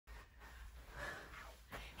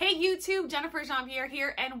YouTube, Jean-Pierre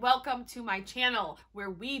here, and welcome to my channel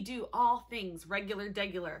where we do all things regular,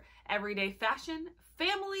 degular, everyday fashion,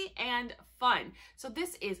 family, and fun. So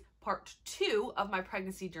this is part 2 of my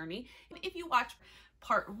pregnancy journey. If you watch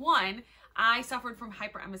part 1, I suffered from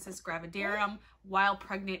Hyperemesis Gravidarum while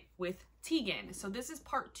pregnant with Tegan. So this is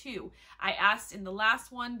part 2. I asked in the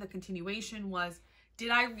last one, the continuation was,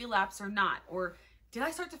 did I relapse or not? Or did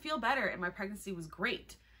I start to feel better and my pregnancy was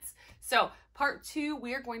great? So part 2,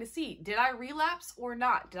 we are going to see, did I relapse or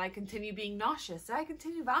not? Did I continue being nauseous? Did I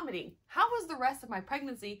continue vomiting? How was the rest of my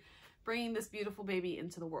pregnancy bringing this beautiful baby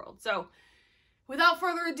into the world? So without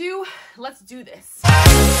further ado, let's do this.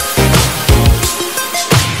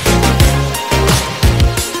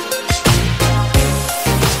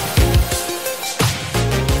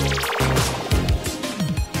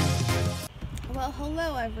 Well,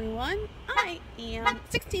 hello everyone. I am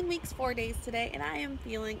 16 weeks, 4 days today, and I am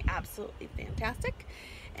feeling absolutely fantastic.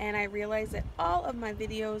 And I realized that all of my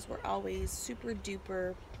videos were always super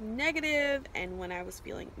duper negative and when I was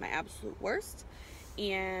feeling my absolute worst.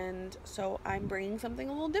 And so I'm bringing something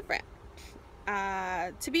a little different.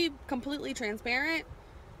 To be completely transparent,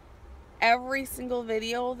 every single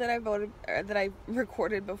video that I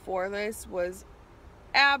recorded before this was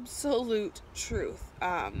absolute truth.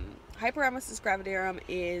 Hyperemesis Gravidarum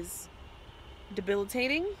is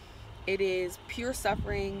debilitating. It is pure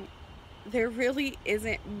suffering. There really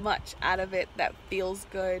isn't much out of it that feels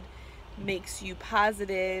good, makes you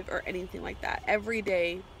positive, or anything like that. Every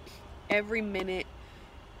day, every minute,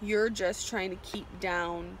 you're just trying to keep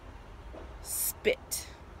down spit.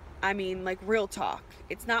 I mean, like, real talk.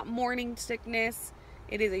 It's not morning sickness.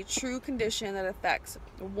 It is a true condition that affects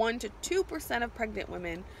 1 to 2% of pregnant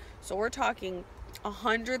women. So we're talking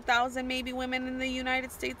 100,000 maybe women in the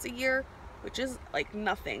United States a year, which is like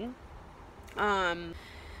nothing.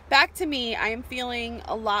 Back to me, I am feeling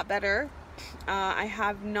a lot better. I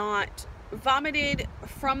have not vomited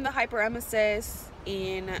from the hyperemesis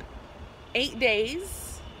in 8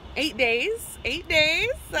 days. 8 days. 8 days.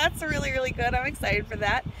 That's really, really good. I'm excited for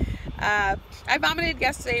that. I vomited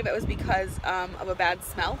yesterday, but it was because of a bad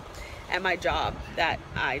smell at my job that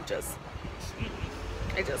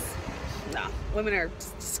no, women are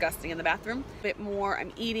disgusting in the bathroom. A bit more,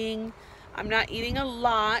 I'm eating. I'm not eating a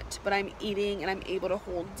lot, but I'm eating and I'm able to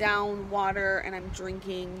hold down water, and I'm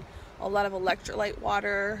drinking a lot of electrolyte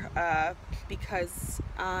water because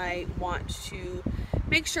I want to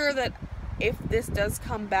make sure that if this does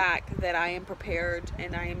come back that I am prepared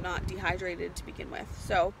and I am not dehydrated to begin with.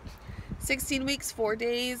 So 16 weeks, 4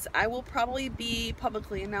 days. I will probably be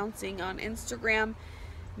publicly announcing on Instagram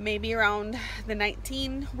maybe around the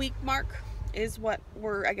 19-week mark is what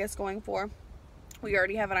we're, I guess, going for. We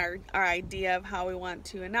already have our idea of how we want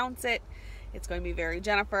to announce it. It's going to be very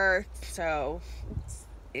Jennifer, so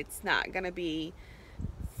it's not going to be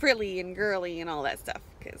frilly and girly and all that stuff,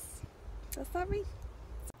 because that's not me.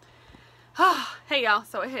 Hey y'all,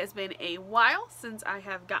 so it has been a while since I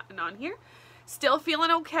have gotten on here. Still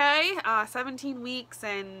feeling okay. 17 weeks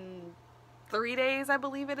and 3 days, I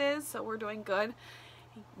believe it is, so we're doing good.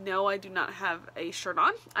 No, I do not have a shirt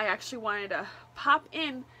on. I actually wanted to pop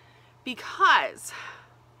in because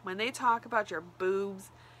when they talk about your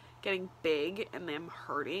boobs getting big and them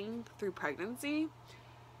hurting through pregnancy,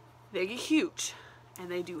 they get huge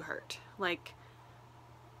and they do hurt. Like,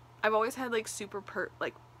 I've always had like super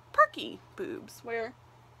perky boobs where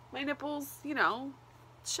my nipples, you know,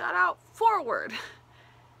 shut out forward.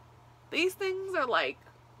 These things are like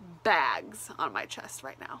bags on my chest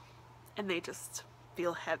right now, and they just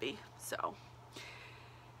feel heavy. So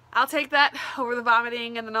I'll take that over the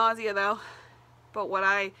vomiting and the nausea though. But what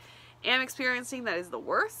I am experiencing that is the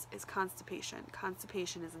worst is constipation.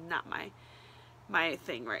 Constipation is not my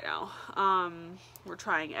thing right now. We're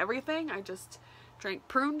trying everything. I just drank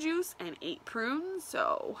prune juice and ate prunes,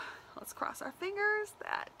 so let's cross our fingers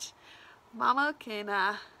that mama can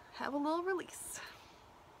have a little release.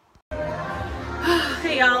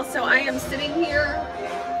 Hey y'all, so I am sitting here.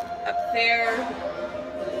 Up there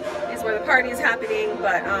is where the party is happening,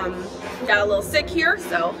 but got a little sick here,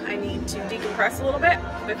 so I need to decompress a little bit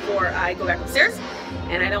before I go back upstairs,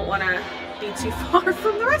 and I don't want to be too far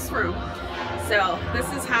from the restroom. So this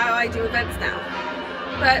is how I do events now.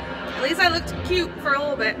 But at least I looked cute for a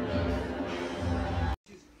little bit.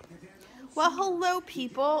 Well, hello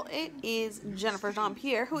people, it is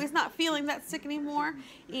Jean-Pierre, who is not feeling that sick anymore,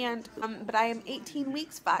 and but I am 18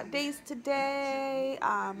 weeks, 5 days today.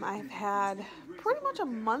 I've had pretty much a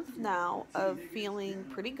month now of feeling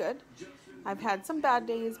pretty good. I've had some bad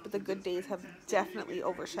days, but the good days have definitely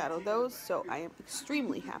overshadowed those, so I am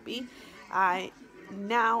extremely happy. I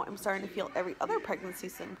Now I'm starting to feel every other pregnancy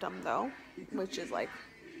symptom though, which is like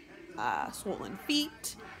swollen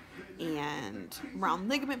feet and round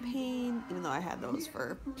ligament pain, even though I had those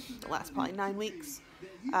for the last probably 9 weeks.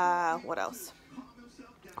 What else?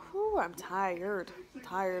 Ooh, I'm tired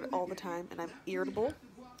all the time, and I'm irritable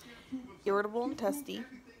and testy.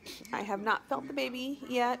 I have not felt the baby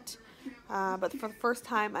yet, but for the first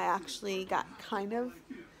time I actually got kind of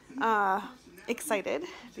excited,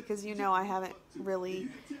 because you know I haven't really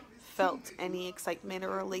felt any excitement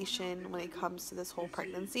or elation when it comes to this whole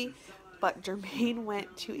pregnancy. But Jermaine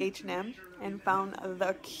went to H&M and found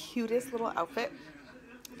the cutest little outfit,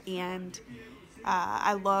 and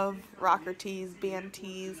I love rocker tees, band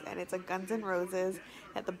tees, and it's a Guns N' Roses.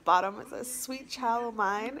 At the bottom is a sweet child of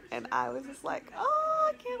mine, and I was just like, oh,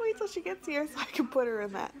 I can't wait till she gets here so I can put her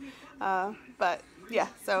in that. But yeah,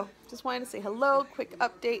 so just wanted to say hello, quick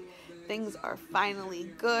update. Things are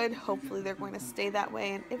finally good. Hopefully they're going to stay that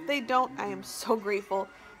way, and if they don't, I am so grateful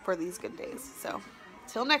for these good days. So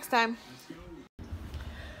till next time.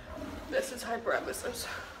 This is Hyperemesis.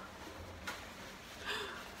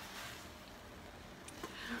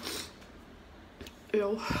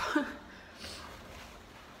 Ew.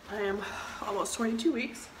 I am almost 22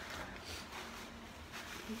 weeks.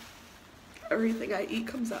 Everything I eat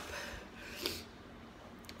comes up.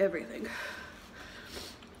 Everything.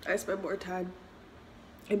 I spend more time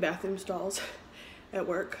in bathroom stalls at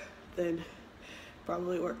work than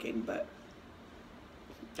probably working, but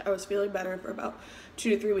I was feeling better for about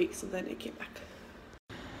 2 to 3 weeks, and then it came back.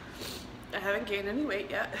 I haven't gained any weight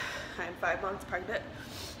yet. I am 5 months pregnant.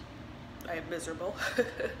 I am miserable.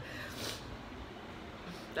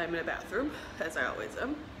 I'm in a bathroom, as I always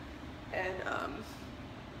am. And,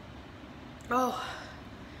 oh,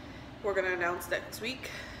 we're gonna announce next week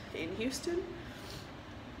in Houston.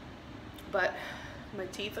 But my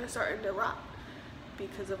teeth are starting to rot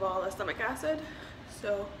because of all the stomach acid.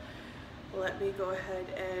 So let me go ahead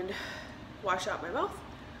and wash out my mouth,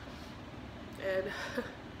 and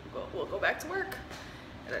we'll go back to work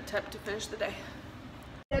and attempt to finish the day.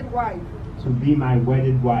 Wife. To be my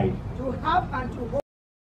wedded wife. To have and to hold.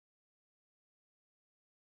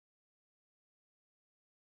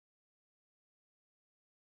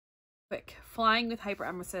 Quick, flying with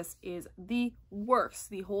hyperemesis is the worst.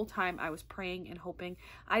 The whole time I was praying and hoping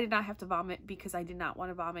I did not have to vomit, because I did not want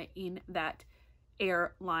to vomit in that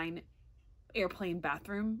airplane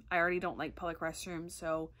bathroom. I already don't like public restrooms,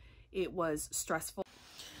 so it was stressful.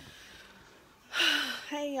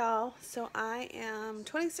 Hey y'all, so I am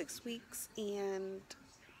 26 weeks and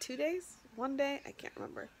 2 days, 1 day, I can't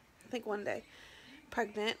remember, I think 1 day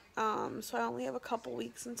pregnant. So I only have a couple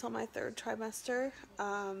weeks until my 3rd trimester.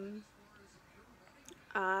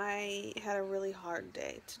 I had a really hard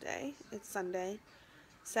day today. It's Sunday.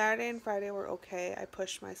 Saturday and Friday were okay. I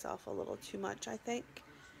pushed myself a little too much, I think.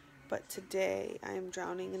 But today I am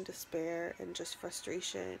drowning in despair and just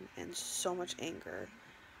frustration and so much anger.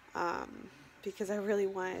 Because I really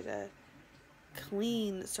wanted to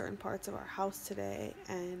clean certain parts of our house today,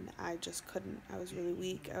 and I just couldn't. I was really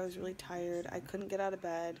weak. I was really tired. I couldn't get out of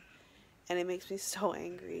bed, and it makes me so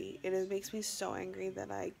angry. It makes me so angry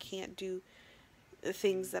that I can't do the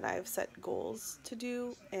things that I've set goals to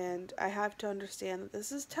do, and I have to understand that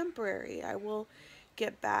this is temporary. I will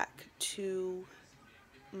get back to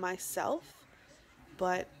myself,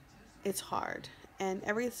 but it's hard, and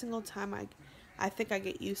every single time I think I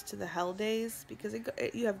get used to the hell days, because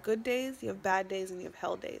you have good days, you have bad days, and you have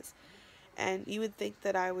hell days. And you would think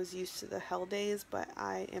that I was used to the hell days, but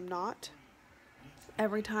I am not.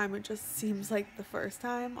 Every time it just seems like the first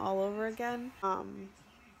time all over again.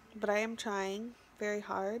 But I am trying very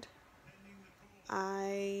hard.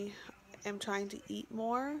 I am trying to eat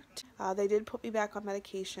more. They did put me back on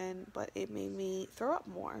medication, but it made me throw up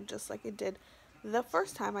more, just like it did the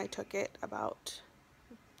first time I took it about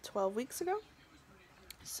 12 weeks ago.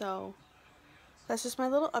 So that's just my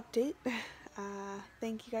little update.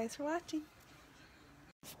 Thank you guys for watching.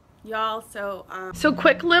 Y'all, so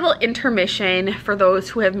quick little intermission for those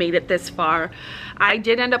who have made it this far. I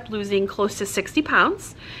did end up losing close to 60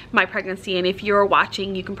 pounds my pregnancy, and if you're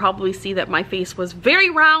watching, you can probably see that my face was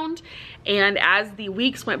very round, and as the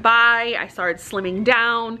weeks went by, I started slimming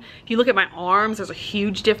down. If you look at my arms, there's a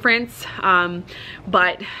huge difference.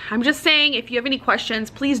 But I'm just saying, if you have any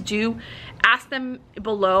questions, please do ask them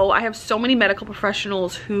below. I have so many medical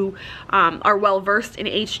professionals who are well versed in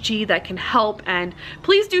HG that can help, and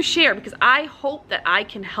please do share, because I hope that I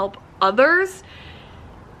can help others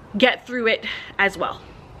get through it as well.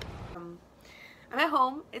 I'm at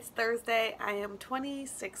home. It's Thursday. I am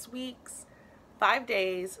 26 weeks, 5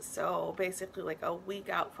 days, so basically like a week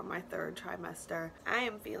out from my 3rd trimester. I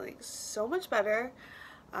am feeling so much better.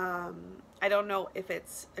 I don't know if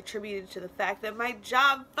it's attributed to the fact that my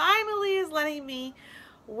job finally is letting me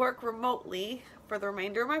work remotely for the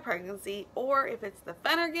remainder of my pregnancy, or if it's the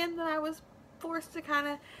Phenergan that I was forced to kind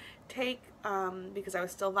of take because I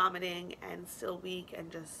was still vomiting and still weak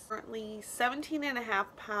and just currently 17.5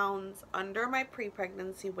 pounds under my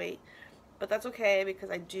pre-pregnancy weight. But that's okay, because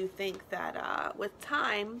I do think that with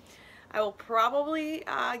time I will probably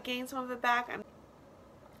gain some of it back.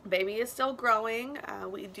 Baby is still growing.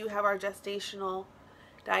 We do have our gestational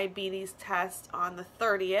diabetes test on the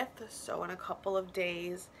 30th, so in a couple of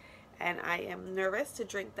days, and I am nervous to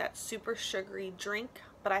drink that super sugary drink,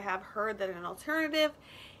 but I have heard that an alternative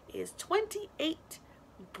is 28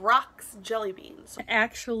 Brock's jelly beans. I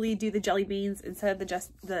actually do the jelly beans instead of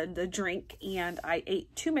the drink, and I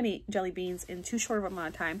ate too many jelly beans in too short of an amount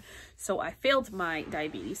of time, so I failed my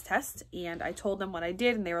diabetes test, and I told them what I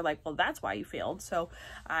did, and they were like, well, that's why you failed. So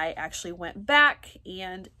I actually went back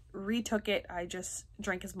and retook it. I just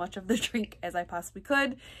drank as much of the drink as I possibly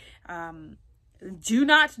could. Do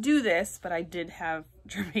not do this, but I did have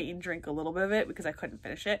Jermaine drink a little bit of it because I couldn't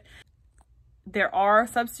finish it. There are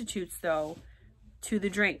substitutes though to the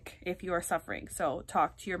drink if you are suffering, so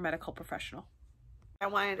talk to your medical professional. I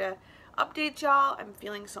wanted to update y'all. I'm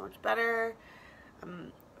feeling so much better.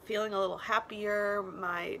 I'm feeling a little happier.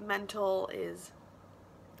 My mental is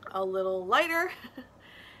a little lighter.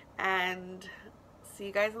 And see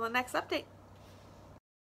you guys in the next update.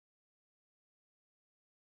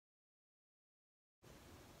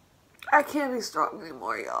 I can't be strong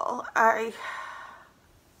anymore, y'all. I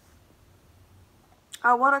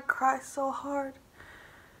want to cry so hard.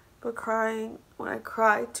 But when I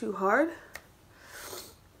cry too hard,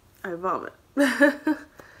 I vomit. And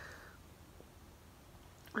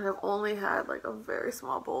I've only had like a very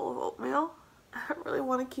small bowl of oatmeal. I don't really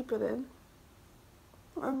want to keep it in.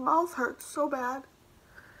 My mouth hurts so bad.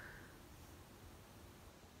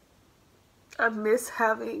 I miss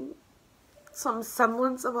having some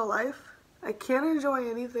semblance of a life. I can't enjoy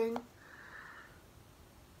anything.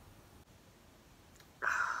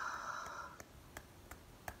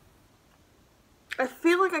 I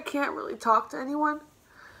feel like I can't really talk to anyone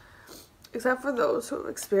except for those who have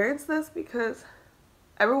experienced this, because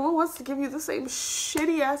everyone wants to give you the same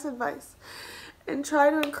shitty ass advice and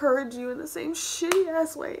try to encourage you in the same shitty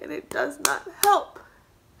ass way, and it does not help.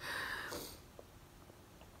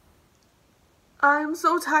 I'm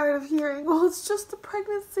so tired of hearing, well, it's just a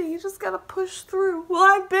pregnancy, you just gotta push through. Well,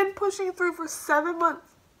 I've been pushing through for 7 months.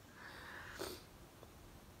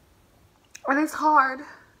 And it's hard.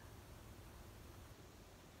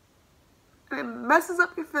 And it messes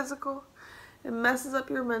up your physical, it messes up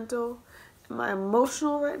your mental, and my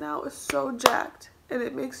emotional right now is so jacked. And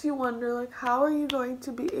it makes you wonder, like, how are you going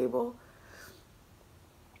to be able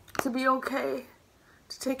to be okay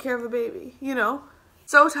to take care of a baby, you know?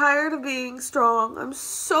 So tired of being strong. I'm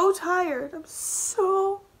so tired. I'm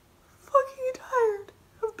so fucking tired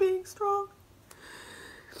of being strong.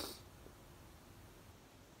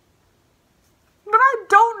 But I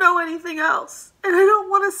don't know anything else. And I don't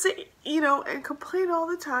want to sit, you know, and complain all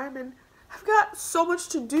the time. And I've got so much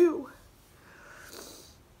to do.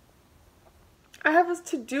 I have this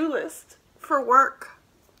to-do list for work,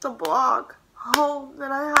 the blog, home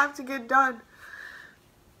that I have to get done.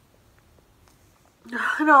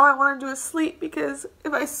 And all I want to do is sleep, because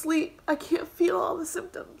if I sleep, I can't feel all the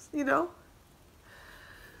symptoms, you know?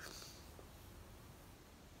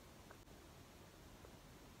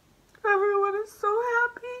 Everyone is so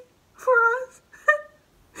happy for us.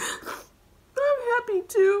 I'm happy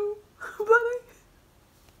too, but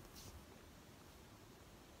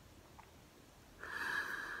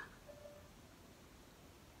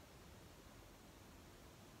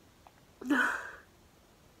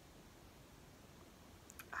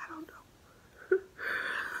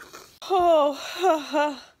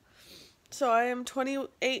so I am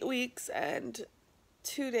 28 weeks and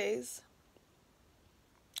 2 days,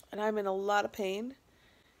 and I'm in a lot of pain.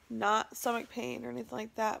 Not stomach pain or anything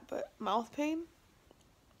like that, but mouth pain.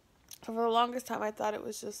 For the longest time I thought it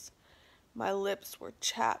was just my lips were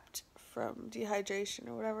chapped from dehydration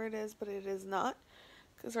or whatever it is, but it is not,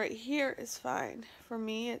 because right here is fine. For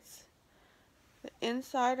me, it's the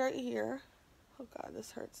inside right here. Oh god,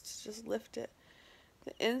 this hurts to just lift it.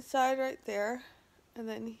 The inside right there, and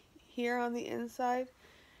then here on the inside,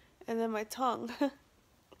 and then my tongue.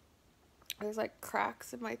 There's like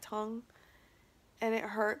cracks in my tongue, and it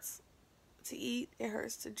hurts to eat, it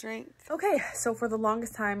hurts to drink. Okay, so for the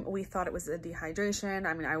longest time we thought it was a dehydration.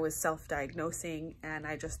 I mean, I was self-diagnosing, and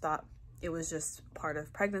I just thought it was just part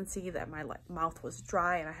of pregnancy that my mouth was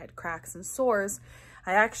dry and I had cracks and sores,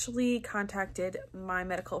 I actually contacted my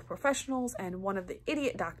medical professionals, and one of the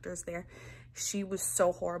idiot doctors there, she was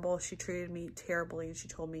so horrible. She treated me terribly, and she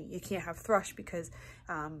told me, you can't have thrush because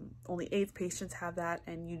only AIDS patients have that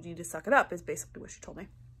and you need to suck it up, is basically what she told me.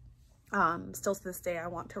 Still to this day, I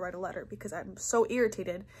want to write a letter because I'm so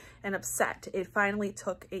irritated and upset. It finally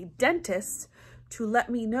took a dentist to let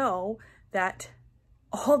me know that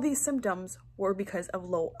all these symptoms were because of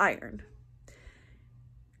low iron.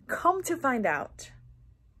 Come to find out,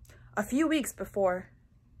 a few weeks before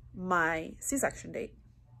my C-section date,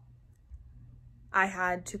 I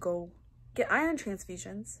had to go get iron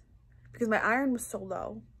transfusions because my iron was so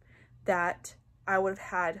low that I would have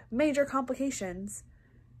had major complications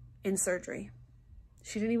in surgery.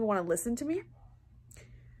 She didn't even want to listen to me.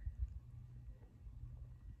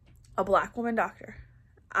 A Black woman doctor.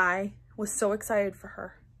 I was so excited for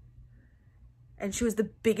her. And she was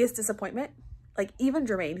the biggest disappointment. Like, even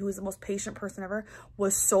Jermaine, who was the most patient person ever,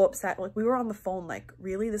 was so upset. Like, we were on the phone, like,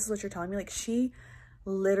 really? This is what you're telling me? Like, she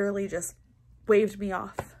literally just waved me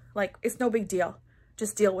off. Like, it's no big deal.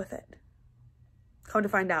 Just deal with it. Come to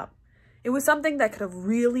find out, it was something that could have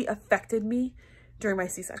really affected me during my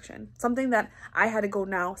C-section. Something that I had to go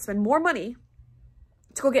now spend more money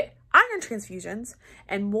to go get iron transfusions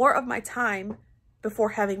and more of my time before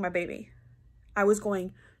having my baby. I was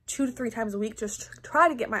going 2 to 3 times a week just to try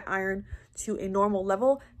to get my iron to a normal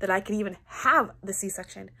level that I could even have the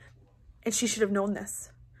C-section. And she should have known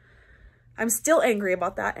this. I'm still angry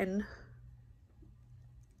about that. And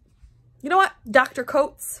you know what? Dr.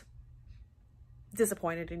 Coates,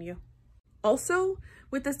 disappointed in you. Also,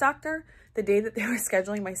 with this doctor, the day that they were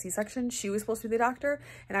scheduling my C-section, she was supposed to be the doctor.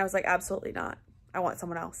 And I was like, absolutely not. I want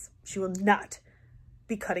someone else. She will not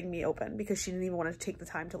be cutting me open because she didn't even want to take the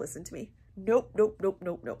time to listen to me. Nope, nope, nope,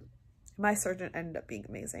 nope, nope. My surgeon ended up being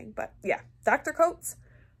amazing. But yeah, Dr. Coates,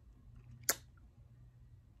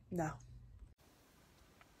 no.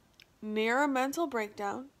 Near a mental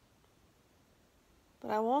breakdown,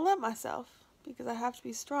 but I won't let myself because I have to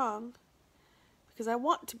be strong because I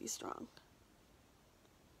want to be strong.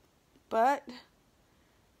 But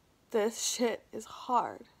this shit is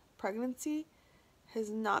hard. Pregnancy has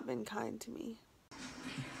not been kind to me.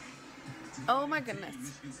 Oh my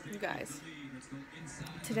goodness, you guys.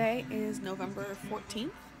 Today is November 14th,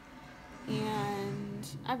 and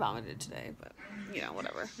I vomited today, but, you know,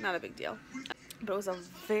 whatever. Not a big deal. But it was a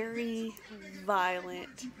very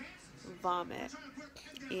violent vomit,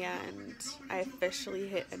 and I officially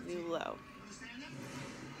hit a new low.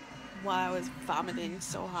 While I was vomiting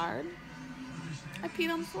so hard, I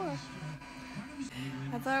peed on the floor.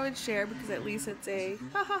 I thought I would share because at least it's a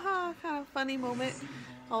ha ha ha kind of funny moment.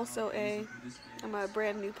 Also I'm a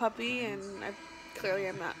brand new puppy and I clearly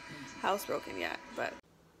am not housebroken yet, but.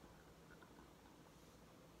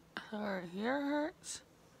 So here hurts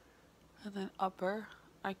and then upper.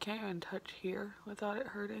 I can't even touch here without it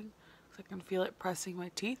hurting because I can feel it pressing my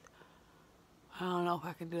teeth. I don't know if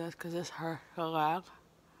I can do this because this hurts a lot.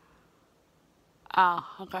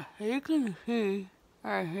 Okay, so you can see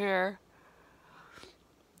right here,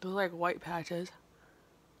 those like white patches,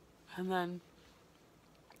 and then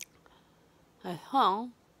my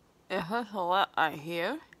tongue, it hurts a lot right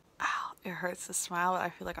here. Ow, it hurts to smile, but I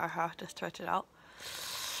feel like I have to stretch it out.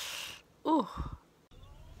 Ooh.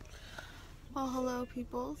 Well, hello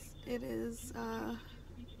peoples. It is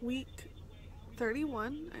week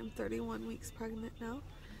 31. I'm 31 weeks pregnant now.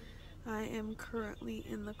 I am currently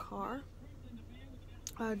in the car.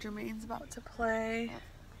 Jermaine's about to play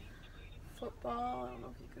football. I don't know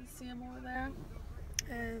if you can see him over there.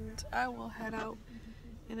 And I will head out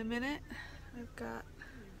in a minute. I've got,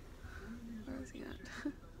 where is he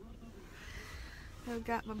at? I've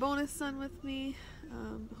got my bonus son with me,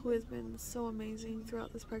 who has been so amazing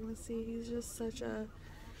throughout this pregnancy. He's just such a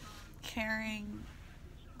caring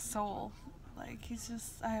soul. Like, he's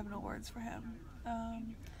just, I have no words for him.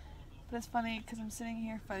 But it's funny because I'm sitting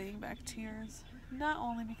here fighting back tears. Not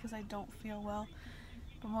only because I don't feel well,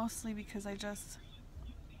 but mostly because I feel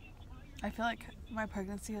like my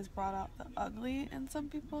pregnancy has brought out the ugly in some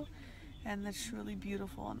people and the truly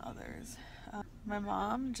beautiful in others. My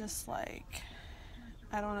mom just like,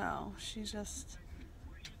 I don't know, she just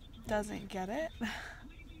doesn't get it.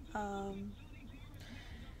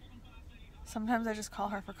 Sometimes I just call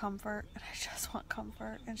her for comfort and I just want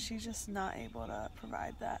comfort, and she's just not able to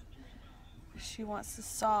provide that. She wants to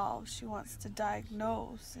solve, she wants to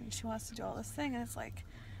diagnose, and she wants to do all this thing, and it's like,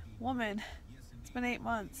 woman, it's been 8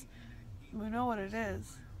 months. We know what it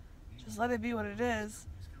is. Just let it be what it is,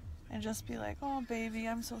 and just be like, oh baby,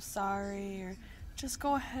 I'm so sorry, or just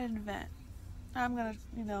go ahead and vent. I'm gonna,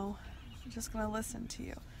 just gonna listen to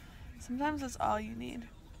you. Sometimes that's all you need.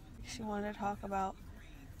 She wanted to talk about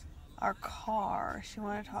our car. She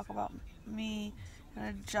wanted to talk about me and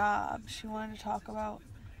a job. She wanted to talk about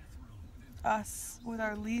us with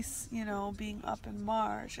our lease, being up in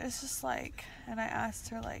March. It's just like, and I asked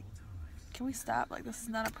her, like, can we stop? Like, this is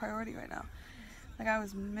not a priority right now. Like, I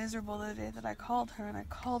was miserable the day that I called her, and I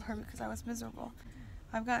called her because I was miserable.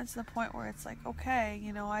 I've gotten to the point where it's like, okay,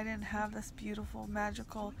 I didn't have this beautiful,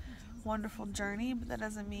 magical, wonderful journey, but that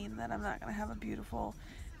doesn't mean that I'm not going to have a beautiful,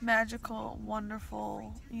 magical,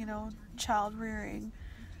 wonderful, child rearing.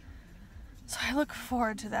 So I look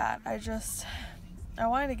forward to that. I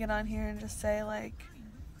wanted to get on here and just say, like,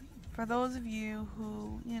 for those of you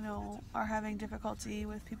who, are having difficulty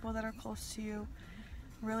with people that are close to you,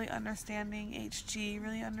 really understanding HG,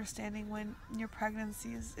 really understanding when your pregnancy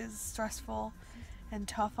is stressful and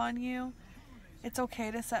tough on you, it's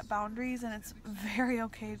okay to set boundaries, and it's very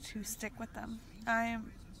okay to stick with them. I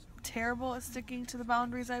am terrible at sticking to the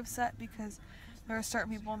boundaries I've set because there are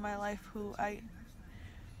certain people in my life who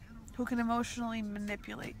can emotionally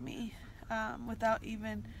manipulate me without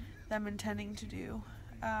even them intending to do.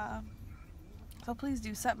 So please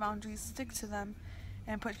do set boundaries, stick to them,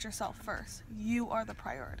 and put yourself first. You are the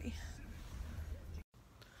priority.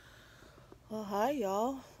 Well, hi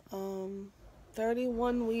y'all.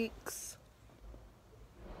 31 weeks,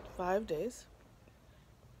 5 days.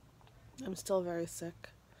 I'm still very sick.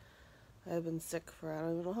 I've been sick for I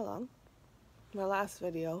don't even know how long. My last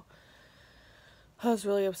video, I was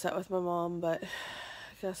really upset with my mom, but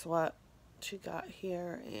guess what? She got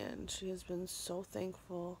here and she has been so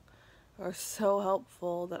thankful, or so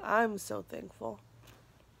helpful, that I'm so thankful.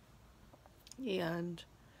 And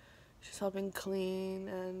she's helping clean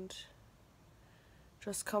and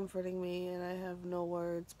just comforting me, and I have no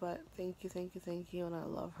words but thank you, and I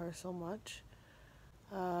love her so much.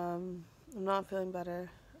 I'm not feeling better.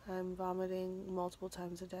 I'm vomiting multiple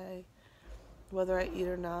times a day, whether I eat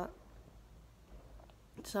or not.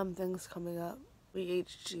 Something's coming up. We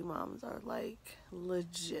HG moms are like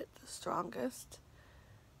legit the strongest,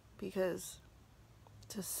 because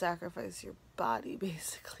to sacrifice your body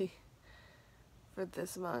basically for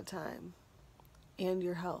this amount of time and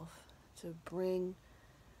your health to bring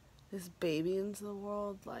this baby into the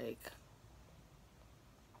world, like,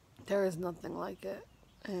 there is nothing like it.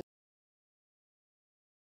 And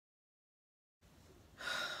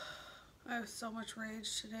I have so much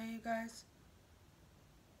rage today, you guys.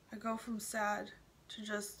 I go from sad to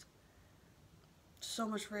just so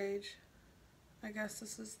much rage. I guess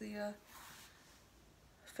this is the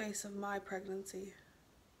face of my pregnancy.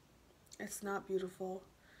 It's not beautiful.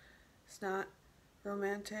 It's not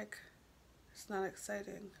romantic. It's not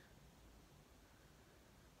exciting.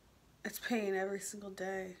 It's pain every single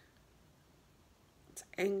day. It's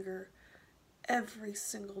anger every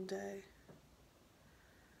single day.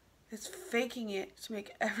 It's faking it to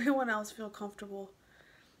make everyone else feel comfortable,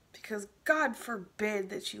 because God forbid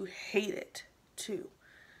that you hate it too.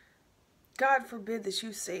 God forbid that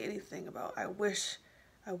you say anything about, I wish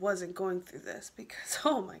I wasn't going through this, because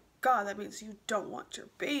oh my God, that means you don't want your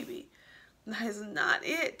baby. That is not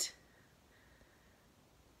it.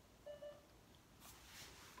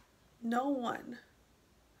 No one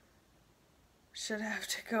should have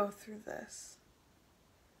to go through this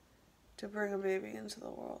to bring a baby into the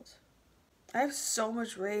world. I have so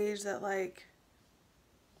much rage that, like,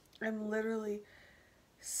 I'm literally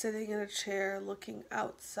sitting in a chair looking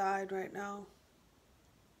outside right now,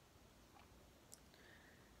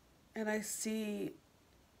 and I see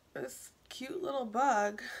this cute little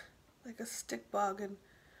bug, like a stick bug, and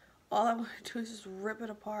all I want to do is just rip it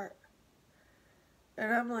apart.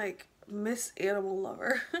 And I'm like Miss Animal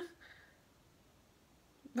Lover.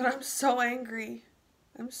 But I'm so angry.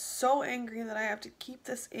 I'm so angry that I have to keep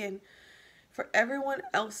this in for everyone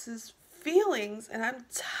else's feelings, and I'm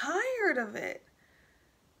tired of it.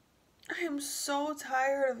 I am so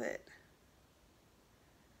tired of it.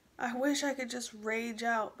 I wish I could just rage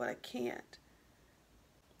out, but I can't.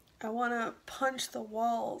 I want to punch the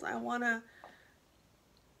walls. I want to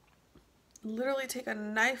literally take a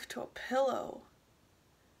knife to a pillow.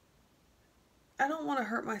 I don't want to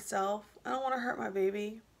hurt myself. I don't want to hurt my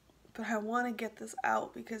baby, but I want to get this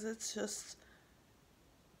out because it's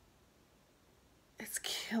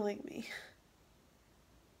killing me.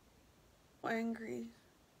 I'm angry.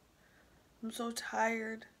 I'm so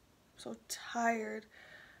tired. I'm so tired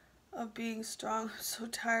of being strong. I'm so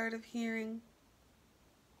tired of hearing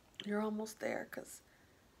you're almost there, because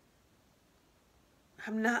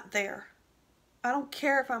I'm not there. I don't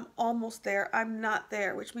care if I'm almost there. I'm not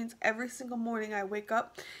there, which means every single morning I wake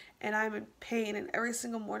up and I'm in pain, and every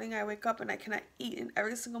single morning I wake up and I cannot eat, and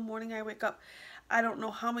every single morning I wake up, I don't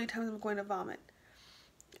know how many times I'm going to vomit.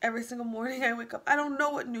 Every single morning I wake up, I don't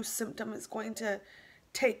know what new symptom is going to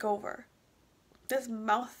take over. This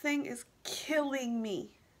mouth thing is killing me.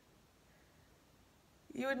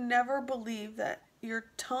 You would never believe that your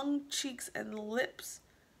tongue, cheeks, and lips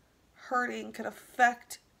hurting could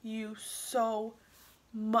affect you so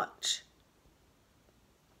much.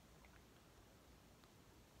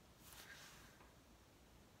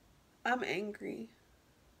 I'm angry.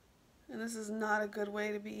 And this is not a good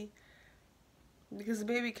way to be, because the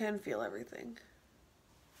baby can feel everything.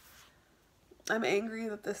 I'm angry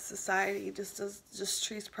that this society just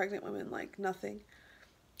treats pregnant women like nothing.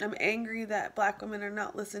 I'm angry that Black women are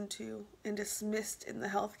not listened to and dismissed in the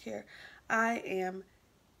healthcare. I am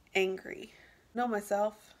angry. I know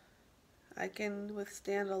myself. I can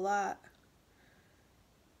withstand a lot.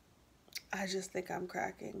 I just think I'm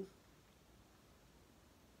cracking.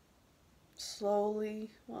 Slowly.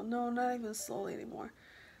 Well, no, not even slowly anymore.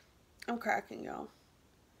 I'm cracking, y'all.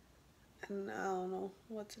 And I don't know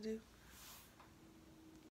what to do.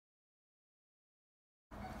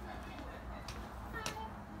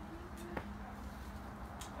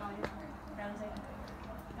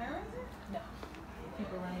 No.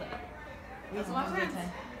 People run late. Those are my friends.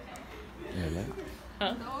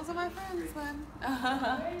 Huh? Those are my friends, then.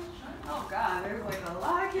 Oh, God, there's like a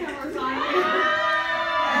lot of cameras on here.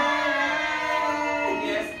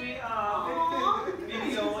 Yes, we are.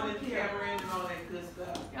 Video and camera and all that good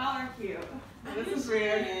stuff. Y'all are cute. This is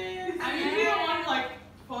weird. I mean, you don't want like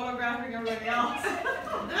photographing everybody else.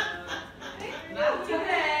 Not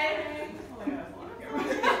today.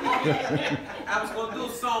 I was going to do a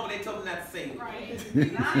song, but they told me not to sing it. Right.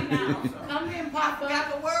 Not now. Come here and pop up.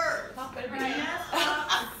 Got the word. Pop it Right.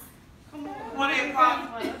 right. Come on. One in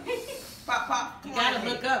pop. Pop, pop. You gotta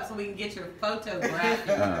look up so we can get your photograph.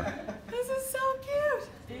 This is so cute.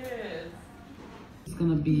 It is. It's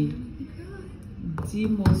gonna be the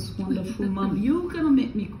most wonderful mom. You're gonna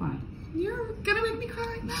make me cry. You're gonna make me cry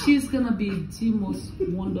right now. She's gonna be the most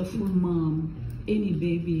wonderful mom any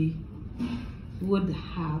baby would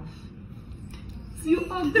have. You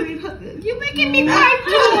are great. You're making me cry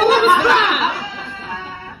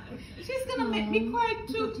too. She's gonna make me cry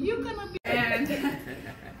too. You're gonna be. And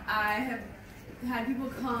I have had people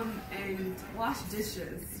come and wash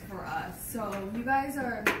dishes for us. So you guys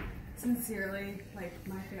are sincerely like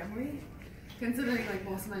my family, considering like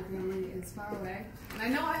most of my family is far away. And I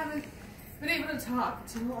know I haven't been able to talk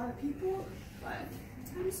to a lot of people, but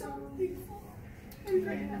I'm so thankful and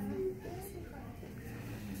grateful.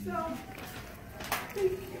 So,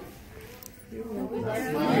 thank you. I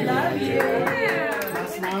love you.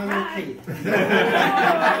 That's my Kate.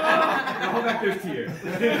 Hold back those tears.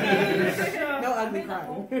 No ugly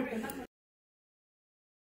crying.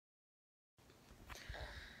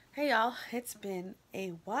 Hey y'all, it's been a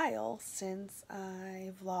while since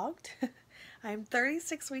I vlogged. I'm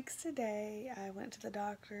 36 weeks today. I went to the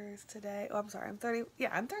doctor's today. Oh, I'm sorry. I'm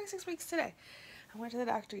 36 weeks today. I went to the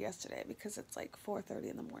doctor yesterday because it's like 4:30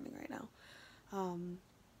 in the morning right now.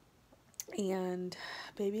 And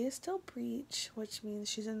baby is still breech, which means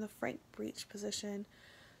she's in the frank breech position.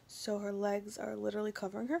 So her legs are literally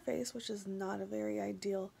covering her face, which is not a very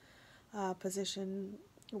ideal position.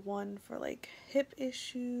 One for like hip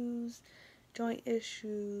issues, joint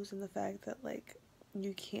issues, and the fact that like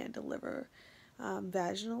you can't deliver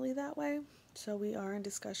vaginally that way. So we are in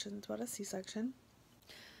discussions about a C-section.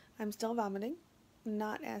 I'm still vomiting,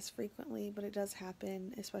 not as frequently, but it does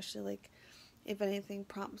happen, especially like if anything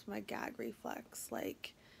prompts my gag reflex.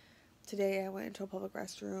 Like today I went into a public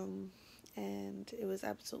restroom and it was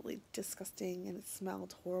absolutely disgusting and it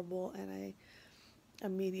smelled horrible, and I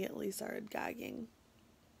immediately started gagging.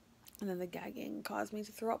 And then the gagging caused me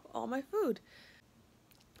to throw up all my food.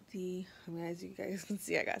 As you guys can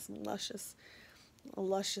see, I got some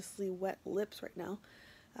lusciously wet lips right now.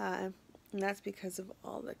 And that's because of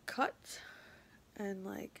all the cuts and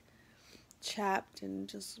like chapped and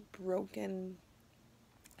just broken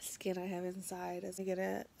skin I have inside. As I get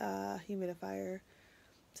a humidifier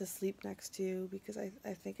to sleep next to, because I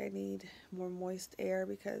think I need more moist air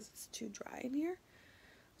because it's too dry in here.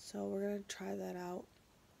 So we're going to try that out.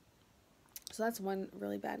 So that's one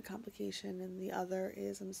really bad complication, and the other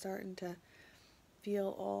is I'm starting to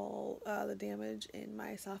feel all the damage in my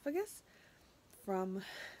esophagus from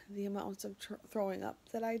the amounts of throwing up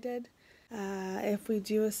that I did. If we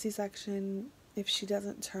do a C-section, if she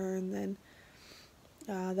doesn't turn, then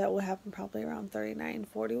that will happen probably around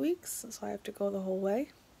 39-40 weeks, so I have to go the whole way.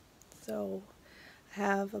 So I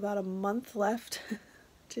have about a month left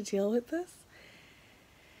to deal with this.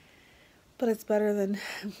 But it's better than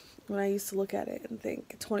when I used to look at it and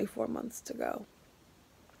think 24 months to go.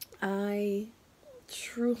 I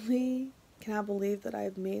truly cannot believe that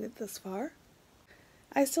I've made it this far.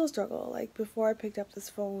 I still struggle. Like, before I picked up this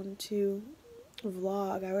phone to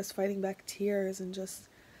vlog, I was fighting back tears, and just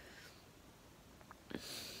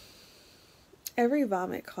every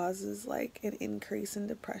vomit causes like an increase in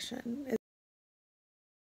depression.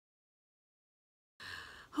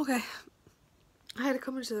 Okay, I had to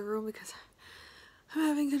come into the room because I'm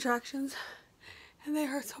having contractions and they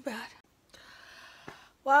hurt so bad.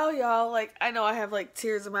 Wow, y'all, like, I know I have like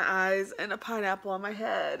tears in my eyes and a pineapple on my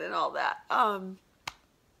head and all that.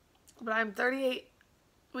 But I'm 38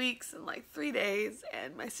 weeks and like 3 days,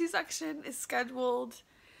 and my C-section is scheduled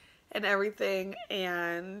and everything,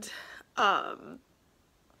 and I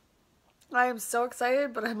am so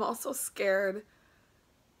excited, but I'm also scared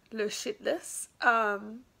shitless.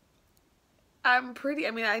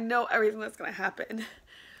 I know everything that's gonna happen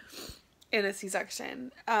in a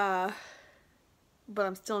C-section, but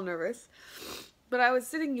I'm still nervous. But I was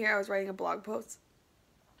sitting here, I was writing a blog post,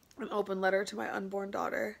 an open letter to my unborn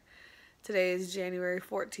daughter. Today is January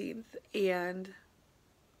 14th, and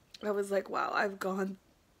I was like, wow, I've gone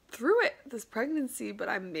through it, this pregnancy, but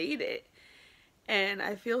I made it. And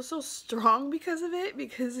I feel so strong because of it,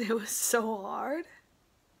 because it was so hard.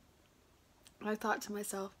 I thought to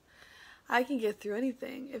myself, I can get through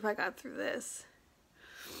anything if I got through this.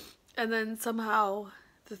 And then somehow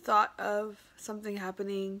the thought of something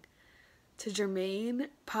happening to Jermaine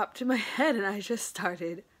popped in my head, and I just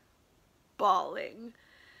started bawling.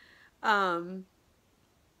 I've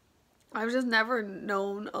just never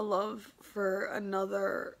known a love for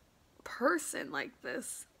another person like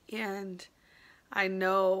this, and I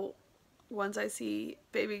know once I see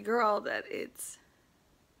baby girl that it's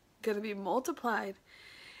gonna be multiplied.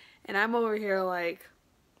 And I'm over here like,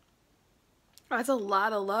 that's a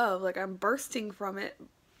lot of love. Like, I'm bursting from it.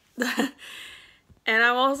 And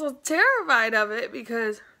I'm also terrified of it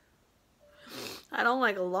because I don't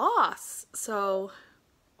like loss. So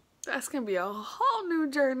that's gonna be a whole new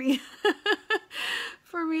journey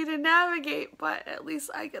for me to navigate. But at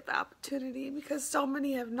least I get the opportunity, because so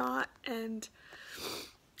many have not. And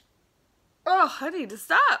oh, I need to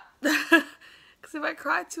stop. Because if I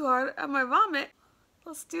cry too hard, I might vomit.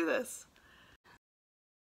 Let's do this.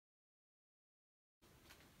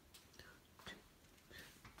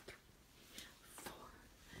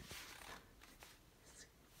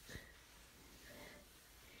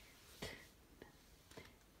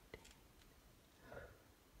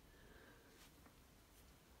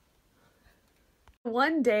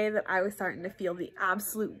 One day that I was starting to feel the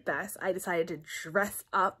absolute best, I decided to dress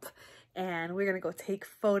up, and we're gonna go take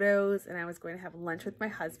photos, and I was going to have lunch with my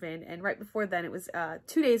husband. And right before then, it was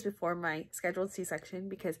 2 days before my scheduled C-section,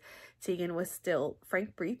 because Tegan was still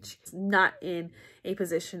frank breech, not in a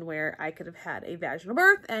position where I could have had a vaginal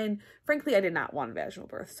birth, and frankly I did not want a vaginal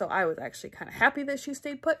birth, so I was actually kind of happy that she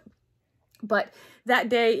stayed put. But that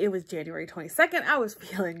day, it was January 22nd. I was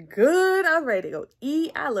feeling good. I was ready to go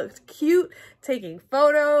eat. I looked cute, taking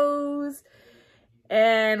photos.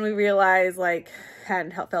 And we realized, like,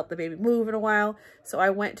 hadn't felt the baby move in a while. So I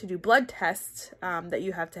went to do blood tests that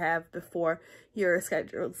you have to have before your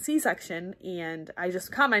scheduled C-section. And I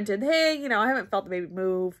just commented, hey, you know, I haven't felt the baby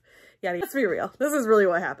move. Yeah, let's be real. This is really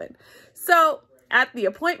what happened. So at the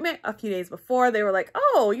appointment a few days before, they were like,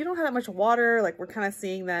 oh, you don't have that much water. Like, we're kind of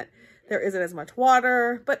seeing that there isn't as much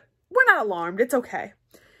water, but we're not alarmed. It's okay.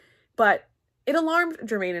 But it alarmed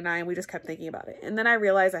Jermaine and I, and we just kept thinking about it. And then I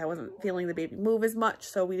realized I wasn't feeling the baby move as much,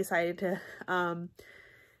 so we decided to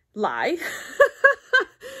lie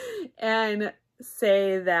and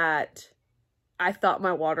say that I thought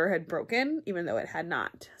my water had broken, even though it had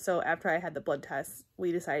not. So after I had the blood tests,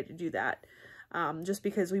 we decided to do that just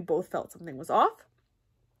because we both felt something was off.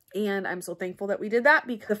 And I'm so thankful that we did that,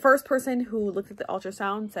 because the first person who looked at the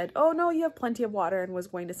ultrasound said, oh no, you have plenty of water, and was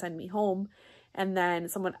going to send me home. And then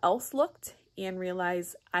someone else looked and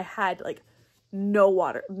realized I had like no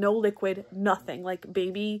water, no liquid, nothing. Like,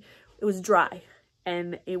 baby, it was dry,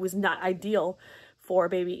 and it was not ideal for a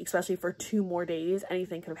baby, especially for 2 more days.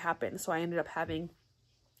 Anything could have happened. So I ended up having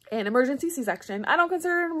an emergency C-section. I don't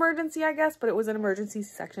consider it an emergency, I guess, but it was an emergency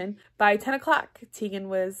C-section. By 10 o'clock, Tegan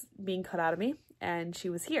was being cut out of me, and she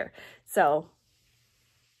was here. So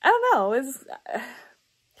I don't know.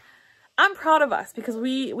 I'm proud of us, because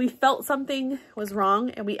we felt something was wrong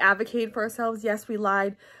and we advocated for ourselves. Yes, we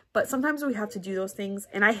lied, but sometimes we have to do those things.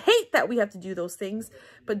 And I hate that we have to do those things,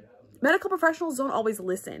 but medical professionals don't always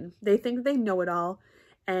listen. They think they know it all.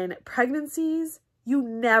 And pregnancies You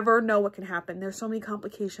never know what can happen. There's so many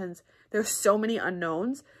complications. There's so many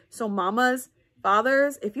unknowns. So mamas,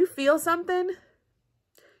 fathers, if you feel something,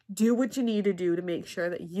 do what you need to do to make sure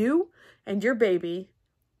that you and your baby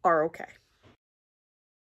are okay.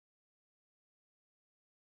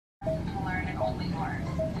 Learn and only learn.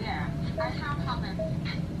 Yeah. I have something.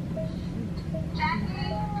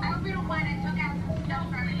 Jackie, I hope you don't mind. I took out some stuff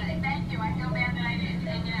for everybody. Thank you. I feel bad that I didn't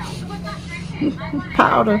take it out. What's up, Jackie?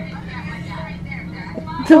 Powder.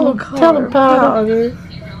 Don't call her powder.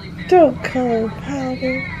 Don't call her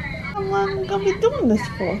powder. How long am I gonna be doing this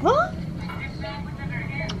for, huh?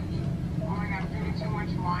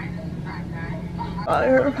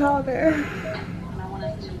 Powder, powder.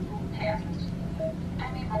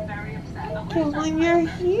 Because when you're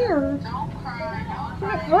here, it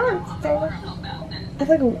hurts though. It's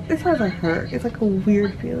like it doesn't hurt. It's like a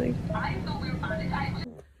weird feeling. Hi.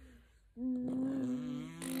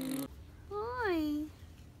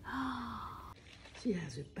 She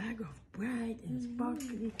has a bag of bright and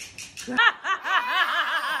sparkly.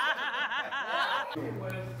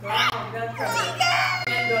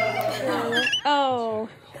 Oh,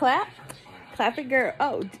 clap. Clap it, girl.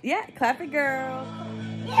 Oh, yeah, clap it, girl.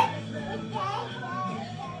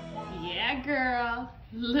 Yeah, girl.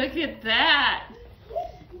 Look at that.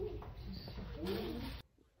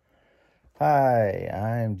 Hi,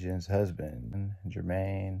 I'm Jen's husband,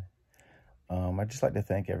 Jermaine. I'd just like to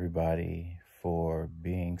thank everybody for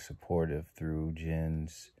being supportive through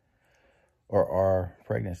Jen's or our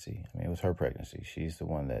pregnancy. I mean, it was her pregnancy. She's the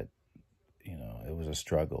one that, you know, it was a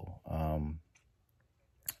struggle.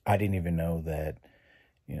 I didn't even know that,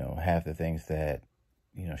 you know, half the things that,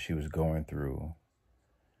 you know, she was going through,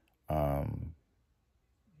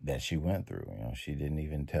 that she went through. You know, she didn't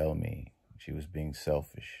even tell me. She was being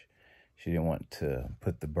selfish. She didn't want to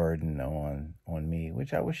put the burden on me,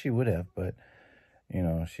 which I wish she would have, but, you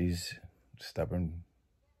know, she's a stubborn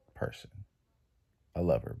person. I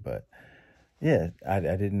love her, but yeah, I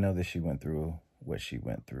didn't know that she went through what she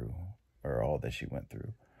went through or all that she went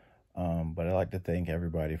through. But I'd like to thank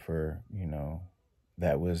everybody for, you know,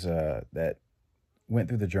 that went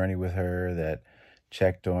through the journey with her, that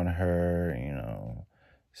checked on her, you know,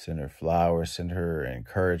 sent her flowers, sent her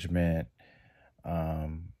encouragement.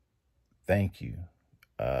 Thank you.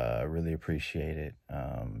 I really appreciate it.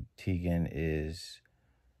 Tegan is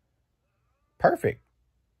perfect.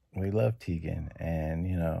 We love Tegan, and,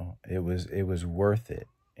 you know, it was worth it.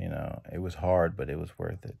 You know, it was hard, but it was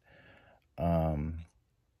worth it.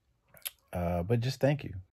 But just thank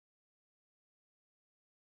you.